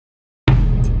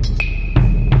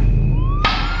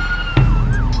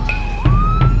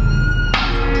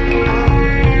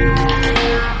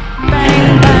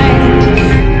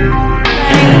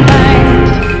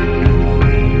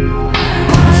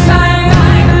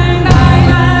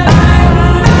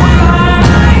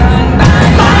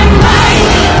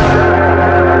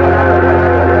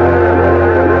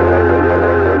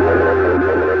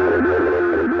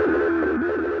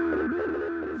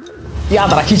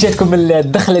يا كي جاتكم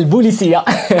الدخله البوليسيه.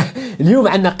 اليوم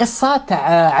عندنا قصه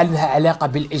تاع لها علاقه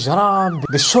بالاجرام،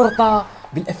 بالشرطه،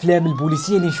 بالافلام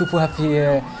البوليسيه اللي نشوفوها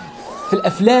في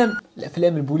الافلام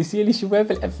البوليسيه اللي نشوفوها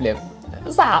في الافلام.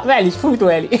 صح معليش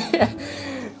فوتوها لي.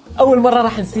 اول مره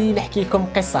راح نحكي لكم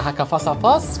قصه هكا فاس.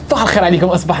 صباح الخير عليكم،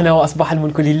 اصبحنا واصبح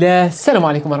الملك لله. السلام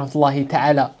عليكم ورحمه الله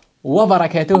تعالى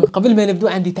وبركاته. قبل ما نبدو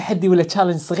عندي تحدي ولا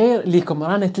تشالنج صغير ليكم.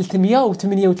 رانا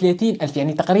 338 الف،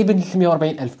 يعني تقريبا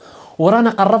 340 الف، ورانا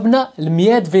قربنا ل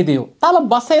 100 فيديو. طلب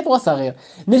بسيط وصغير،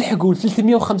 نلحقوا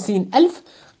 350 الف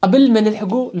قبل ما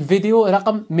نلحقوا الفيديو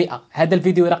رقم 100. هذا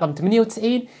الفيديو رقم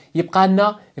 98، يبقى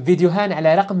لنا فيديوهان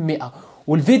على رقم 100.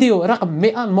 والفيديو رقم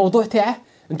 100 الموضوع تاعه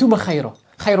انتم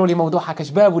خيروا لي موضوع هكا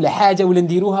شباب ولا حاجه، ولا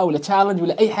نديروها ولا تشالنج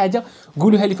ولا اي حاجه،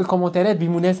 قولوها لي في الكومنتات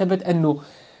بمناسبه انه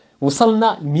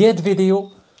وصلنا 100 فيديو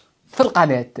في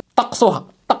القناه.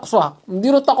 طقسوها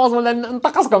نديروا الطقوس ولا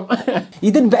نطقسكم.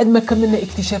 اذا بعد ما كملنا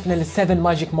اكتشافنا للسيفن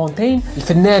ماجيك مونتين،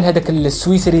 الفنان هذاك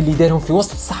السويسري اللي دارهم في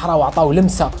وسط الصحراء وعطاو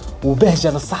لمسه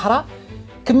وبهجه للصحراء،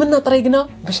 كملنا طريقنا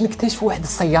باش نكتشفوا واحد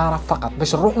السياره فقط،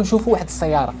 باش نروحوا نشوفوا واحد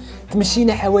السياره.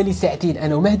 تمشينا حوالي ساعتين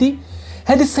انا ومهدي.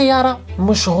 هذه السياره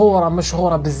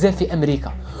مشهوره بزاف في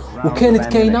امريكا، وكانت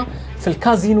كاينه في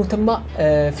الكازينو تما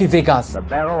في فيغاس.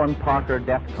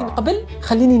 قبل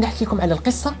خليني نحكي لكم على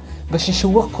القصه باش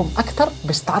نشوقكم اكثر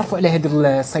باش تعرفوا على هذه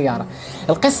السياره.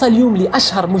 القصه اليوم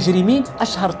لاشهر مجرمين،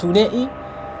 اشهر ثنائي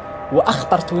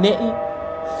واخطر ثنائي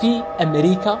في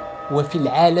امريكا وفي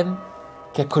العالم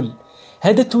ككل.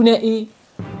 هذا الثنائي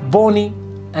بوني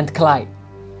اند كلايد.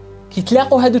 كي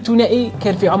تلاقوا هذا الثنائي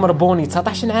كان في عمر بوني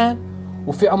 19 عام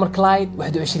وفي عمر كلايد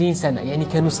 21 سنه، يعني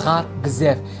كانوا صغار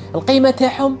بزاف. القيمه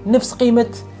تاعهم نفس قيمه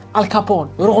الكابون،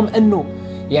 رغم انه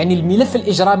يعني الملف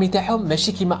الاجرامي تاعهم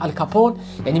ماشي كيما الكابون،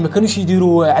 يعني ما كانوش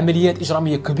يديروا عمليات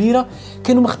اجراميه كبيره،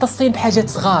 كانوا مختصين بحاجات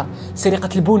صغار، سرقه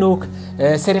البنوك،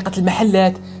 سرقه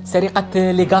المحلات،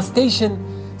 سرقه لي غاز ستيشن،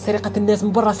 سرقه الناس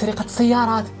من برا، سرقه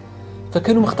السيارات،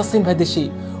 فكانوا مختصين بهذا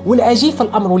الشيء. والعجيب في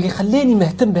الامر واللي خلاني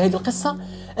مهتم بهذه القصه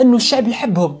انه الشعب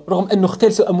يحبهم، رغم انه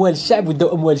اختلسوا اموال الشعب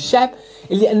وداو اموال الشعب،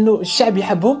 اللي انه الشعب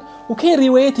يحبهم. وكاين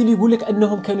روايات اللي يقول لك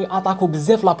انهم كانوا ياتاكوا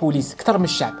بزاف لابوليس اكثر من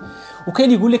الشعب،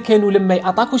 وكان يقول لك كانوا لما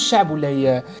ياتاكوا الشعب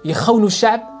ولا يخونوا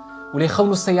الشعب ولا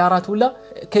يخونوا السيارات، ولا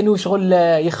كانوا شغل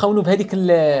يخونوا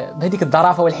بهذيك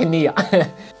الظرافه والحنيه.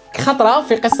 خطره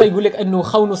في قصه يقول لك انه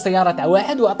خونوا السياره تاع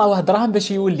واحد واعطاوه دراهم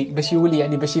باش يولي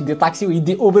يعني باش يدي طاكسي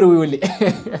ويدي اوبر ويولي.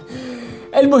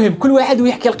 المهم كل واحد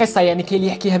ويحكي القصه، يعني كاين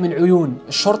اللي يحكيها من عيون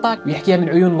الشرطه ويحكيها من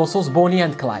عيون لصوص بوني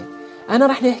اند كلايد. انا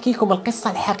راح نحكي لكم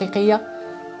القصه الحقيقيه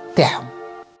تاعهم.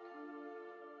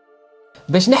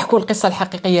 باش نحكوا القصه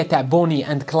الحقيقيه تاع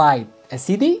بوني اند كلايد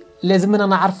اسيدي لازمنا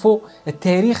نعرفوا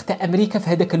التاريخ تاع امريكا في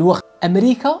هذاك الوقت.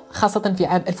 امريكا خاصه في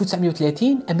عام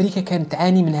 1930 امريكا كانت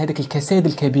تعاني من هذاك الكساد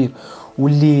الكبير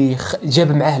واللي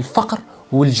جاب معاه الفقر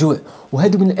والجوع،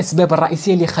 وهذا من الاسباب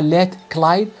الرئيسيه اللي خلات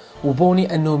كلايد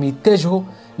وبوني انهم يتجهوا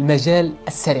لمجال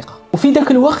السرقه. وفي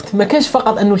ذاك الوقت ما كانش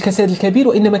فقط انه الكساد الكبير،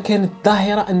 وانما كانت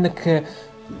ظاهره انك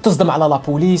تصدم على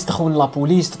لابوليس، تخون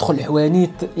لابوليس، تدخل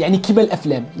الحوانيت، يعني كيما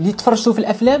الافلام اللي تفرجتوا في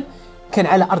الافلام كان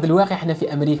على ارض الواقع احنا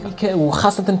في امريكا،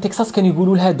 وخاصه تكساس كانوا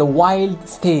يقولوا لها ذا وايلد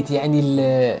ستيت، يعني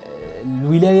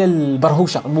الولايه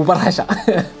البرهوشه المبرهشه.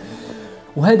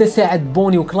 وهذا ساعد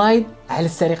بوني وكلايد على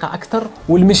السرقه اكثر.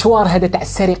 والمشوار هذا تاع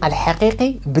السرقه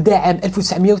الحقيقي بدا عام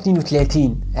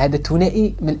 1932. هذا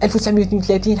الثنائي من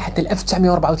 1932 حتى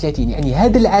 1934، يعني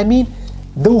هذا العامين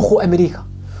دوخوا امريكا،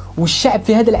 والشعب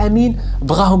في هذا العامين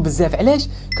بغاهم بزاف. علاش؟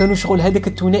 كانوا شغل هذاك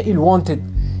الثنائي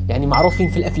الوانتد، يعني معروفين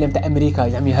في الافلام تاع امريكا،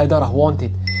 يعني هذا راه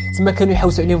وانتد، تسمى كانوا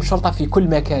يحوسوا عليهم الشرطه في كل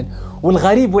مكان.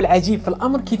 والغريب والعجيب في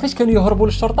الامر كيفاش كانوا يهربوا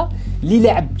للشرطه. اللي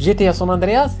لعب GTA سان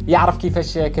اندرياس يعرف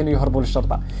كيفاش كانوا يهربوا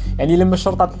للشرطه. يعني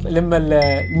لما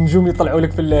النجوم يطلعوا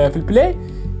لك في البلاي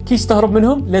كيش تهرب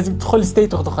منهم، لازم تدخل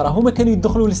لستيت اخرى. هما كانوا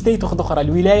يدخلوا لستيت اخرى،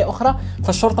 الولايه اخرى،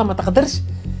 فالشرطه ما تقدرش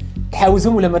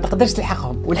تحاوزهم ولا ما تقدرش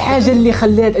تلحقهم. والحاجه اللي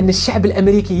خلات ان الشعب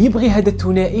الامريكي يبغي هذا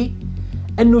الثنائي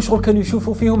انه شغل كانوا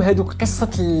يشوفوا فيهم هذوك قصه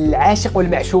العاشق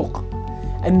والمعشوق،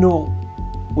 انه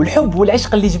والحب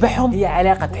والعشق اللي جمعهم هي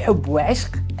علاقه حب وعشق،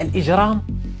 الاجرام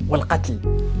والقتل.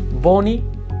 بوني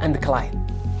اند كلايد.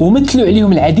 ومثلوا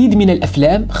عليهم العديد من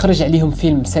الافلام، خرج عليهم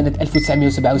فيلم سنه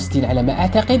 1967 على ما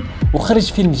اعتقد،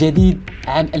 وخرج فيلم جديد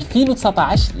عام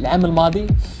 2019 العام الماضي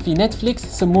في نتفليكس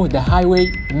سموه ذا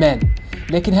هايواي مان.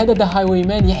 لكن هذا ذا هايواي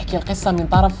مان يحكي القصه من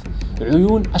طرف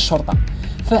عيون الشرطه.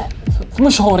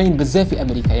 فمشهورين بزاف في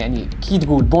امريكا، يعني كي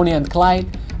تقول بوني اند كلايد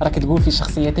راك تقول في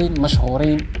شخصيتين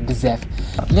مشهورين بزاف.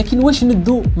 لكن واش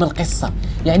ندو من القصه؟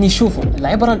 يعني شوفوا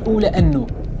العبره الاولى انه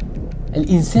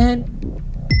الانسان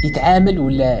يتعامل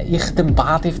ولا يخدم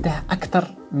بعاطفته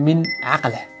اكثر من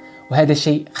عقله، وهذا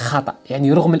شيء خطأ.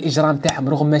 يعني رغم الإجرام تاعهم،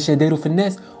 رغم ما شداروا في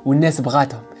الناس والناس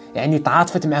بغاتهم، يعني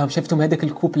تعاطفت معهم، شفتهم هذاك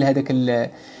الكوبل هذاك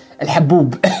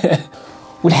الحبوب.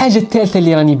 والحاجة الثالثة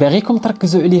اللي راني باغيكم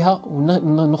تركزوا عليها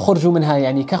ونخرجوا منها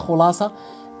يعني كخلاصة،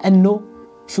 أنه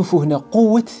شوفوا هنا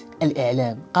قوة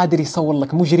الإعلام، قادر يصور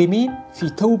لك مجرمين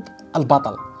في ثوب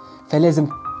البطل، فلازم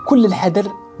كل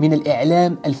الحذر من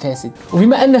الإعلام الفاسد.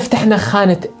 وبما أن فتحنا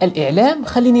خانة الإعلام،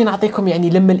 خليني نعطيكم يعني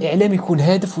لما الإعلام يكون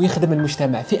هادف ويخدم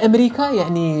المجتمع. في أمريكا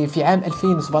يعني في عام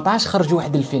 2017 خرجوا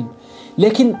واحد الفيلم،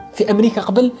 لكن في أمريكا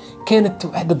قبل كانت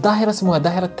واحدة الظاهرة اسمها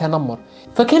ظاهرة التنمر،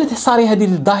 فكانت صاري هذه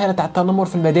الظاهرة تاع التنمر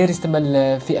في المدارس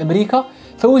تما في أمريكا.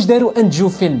 فواش داروا؟ أنتجوا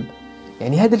فيلم.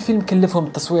 يعني هذا الفيلم كلفهم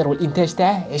التصوير والإنتاج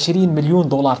تاعه 20 مليون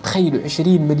دولار. تخيلوا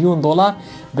 20 مليون دولار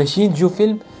باش ينتجوا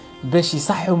فيلم باش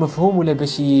يصحوا مفهوم ولا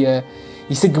باش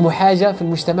يسقموا حاجة في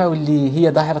المجتمع واللي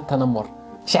هي ظاهرة التنمر.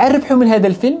 شعر ربحوا من هذا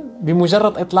الفيلم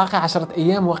بمجرد إطلاقه 10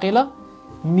 أيام وقيل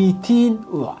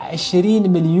 220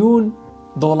 مليون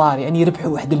دولار. يعني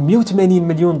ربحوا واحد 180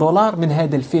 مليون دولار من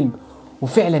هذا الفيلم،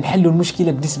 وفعلا حلوا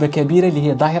المشكلة بنسبة كبيرة اللي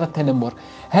هي ظاهرة التنمر.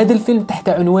 هذا الفيلم تحت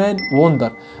عنوان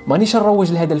وندر. مانيش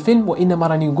نروج لهذا الفيلم، وإنما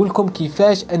راني نقول لكم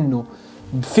كيفاش أنه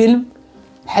بفيلم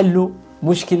حلوا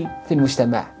مشكل في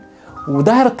المجتمع.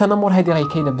 وظاهرة التنمر هذه راهي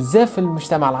كاينة بزاف في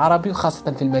المجتمع العربي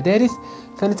وخاصة في المدارس،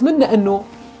 فنتمنى أنه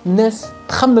الناس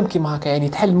تخمم كيما هكا، يعني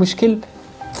تحل مشكل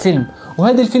فيلم.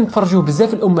 وهذا الفيلم فرجوه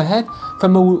بزاف الأمهات،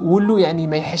 فما ولوا يعني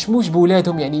ما يحشموش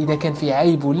بولادهم يعني إذا كان في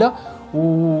عيب ولا،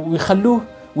 ويخلوه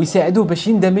ويساعدوه باش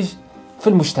يندمج في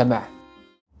المجتمع.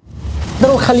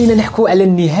 دروك خلينا نحكوا على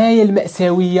النهاية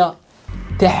المأساوية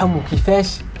تاعهم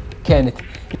وكيفاش كانت.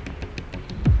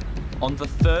 On the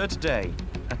third day,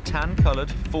 a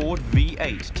tan-colored Ford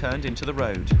V8 turned into the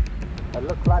road. It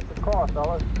looks like the car,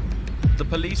 fellas. The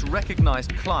police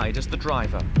recognized Clyde as the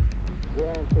driver.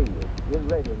 Guarantee you. Get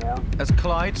ready now. As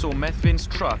Clyde saw Methvin's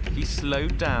truck, he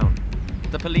slowed down.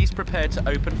 The police prepared to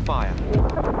open fire.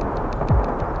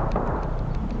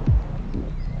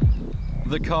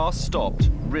 The car stopped,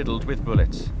 riddled with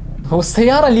bullets. هو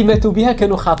السيارة اللي ماتوا بها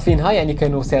كانوا خاطفينها، يعني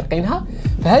كانوا سارقينها.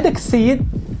 فهذاك السيد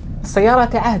السيارة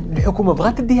تاعه الحكومة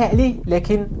بغات تديها عليه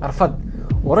لكن رفض،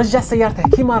 ورجع سيارته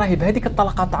كيما راهي بهذيك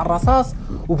الطلقات تاع الرصاص،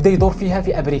 وبدا يدور فيها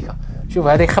في أمريكا. شوف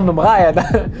هذا يخمم غاية،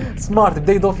 هذا سمارت.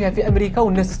 بدا يدور فيها في أمريكا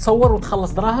والناس تصور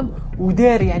وتخلص دراهم،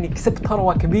 ودار يعني كسب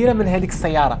ثروة كبيرة من هذيك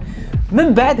السيارة.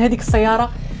 من بعد هذيك السيارة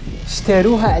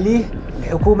اشتروها عليه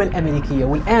الحكومة الأمريكية،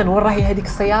 والآن وين راهي هذيك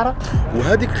السيارة؟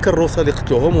 وهذيك الكروسة اللي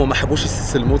قتلوهم وما حبوش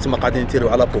يستسلموا، تما قاعدين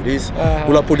يتيروا على بوليس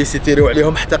ولا بوليس يتيروا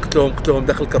عليهم حتى قتلوهم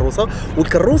داخل الكروسة.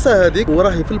 والكروسة هذيك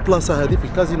وراهي في البلاصة هذه في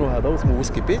الكازينو هذا اسمه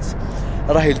ويسكي بيتس،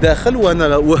 راهي لداخل.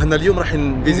 وهنا اليوم راح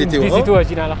نفيزيتيوها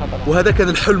جينا على خاطر. وهذا كان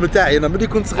الحلم تاعي انا ملي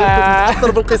كنت صغير، كنت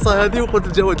نتاثر بالقصة هذه وقلت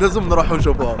الجواد لازم نروحوا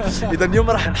نشوفوها. إذا اليوم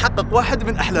راح نحقق واحد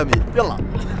من أحلامي. يلا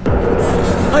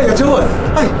هيا جواد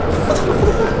هيا.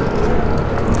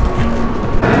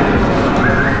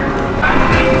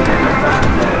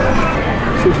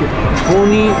 شوفوا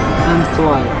بوني اند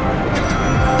كلايد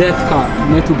ديث كار،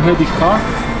 ماتوا بهذه الكار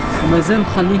ومازال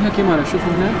مخليها كيما راه.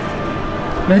 شوفوا هنا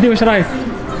مهدي، واش رايك؟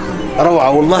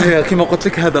 روعة والله. كما قلت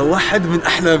لك هذا واحد من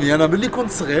أحلامي. أنا ملي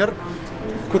كنت صغير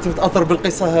كنت متأثر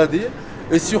بالقصة هذه،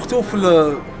 سيرتو في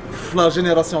لا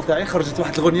جينيراسيون تاعي خرجت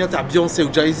واحد الأغنية تاع بيونسي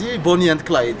وجايزي بوني اند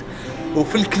كلايد،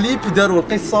 وفي الكليب داروا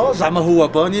القصة زعما هو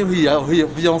بوني وهي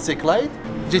بيونسي كلايد.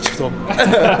 جيت شفتهم.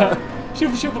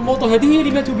 شوف الموطو هذه هي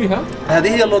اللي ماتوا بها. هذه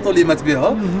هي اللوطو اللي مات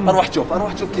بها. اروح تشوف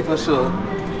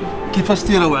كيفاش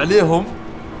تيراو عليهم.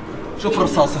 شوف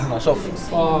الرصاص هنا،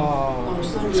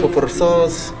 شوف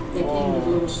الرصاص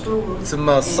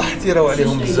تسمى الصح تيراو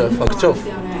عليهم بزاف. راك تشوف.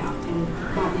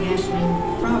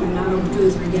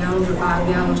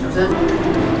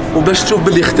 وباش تشوف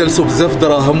باللي اختلسوا بزاف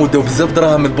دراهم وداو بزاف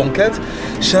دراهم البنكات،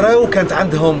 شراو كانت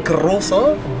عندهم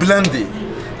كروسة بلاندي.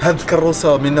 هاد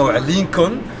الكروسة من نوع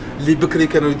لينكولن اللي بكري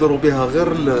كانوا يدوروا بها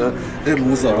غير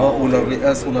الوزراء ولا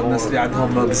الرئاس ولا الناس اللي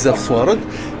عندهم بزاف صوارد.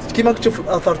 كيما تشوف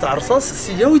الاثار تاع الرصاص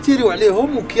سياو يتيريو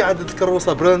عليهم، وكي عدد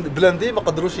الكروسه بلاندي ما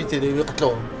قدروش يتيريو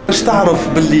يقتلوهم. باش تعرف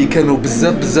باللي كانوا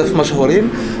بزاف مشهورين،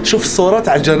 شوف الصوره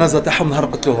تاع الجنازه تاعهم نهار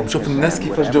قتلوهم. شوف الناس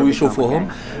كيفاش جاو يشوفوهم،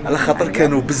 على خاطر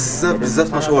كانوا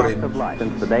بزاف مشهورين.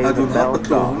 هادو نهار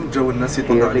قتلوهم جاو الناس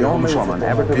يطلعوا عليهم يشوفوا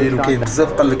الطوموبيل، وكاين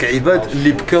بزاف قال لك عباد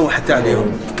اللي بكاو حتى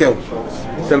عليهم، بكاو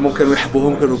تالمو كانوا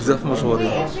يحبوهم، كانوا بزاف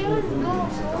مشهورين.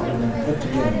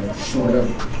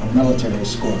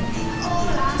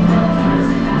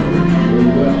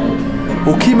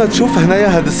 وكيما تشوف هنايا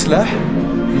هذا السلاح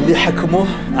اللي حكموه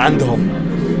عندهم،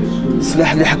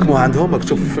 السلاح اللي حكموه عندهم. راك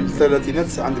تشوف في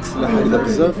الثلاثينات عندك سلاح هكذا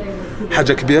بزاف،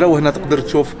 حاجه كبيره. وهنا تقدر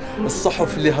تشوف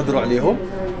الصحف اللي هضروا عليهم.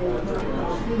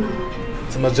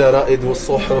 تما جرائد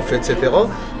والصحف اتسيتيرا.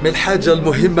 مي الحاجه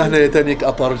المهمه هنايا ثاني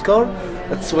كابار الكار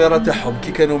التصويره تاعهم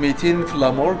كي كانوا ميتين في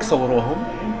لامورغ صوروهم.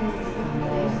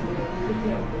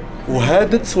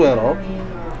 وهذا التصويره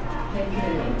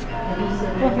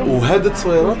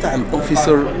تاع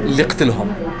الاوفيسر اللي قتلهم.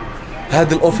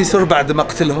 هذا الاوفيسر بعد ما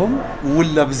قتلهم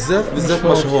ولا بزاف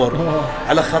مشهور،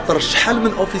 على خاطر شحال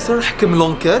من اوفيسر حكم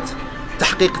لونكات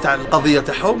تحقيق تاع القضيه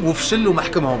تاعهم وفشل وما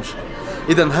حكمهمش.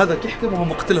 اذا هذا كي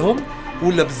حكمهم وقتلهم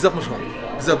ولا بزاف مشهور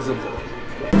بزاف.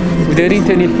 ودارين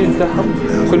ثاني الفيلم تاعهم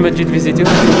كل ما تجي تفيزيتيهم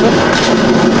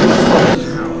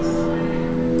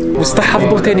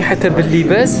واستحفظوا ثاني حتى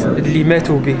باللباس اللي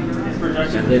ماتوا به.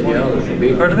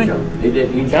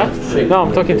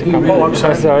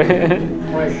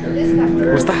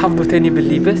 واستحفظوا ثاني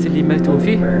باللباس اللي ماتوا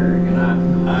فيه.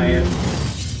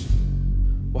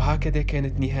 وهكذا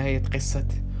كانت نهاية قصة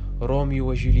روميو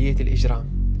وجولييت الإجرام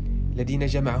الذين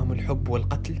جمعهم الحب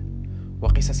والقتل،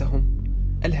 وقصصهم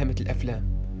ألهمت الأفلام.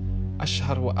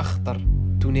 أشهر وأخطر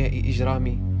ثنائي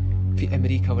إجرامي في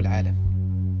أمريكا والعالم.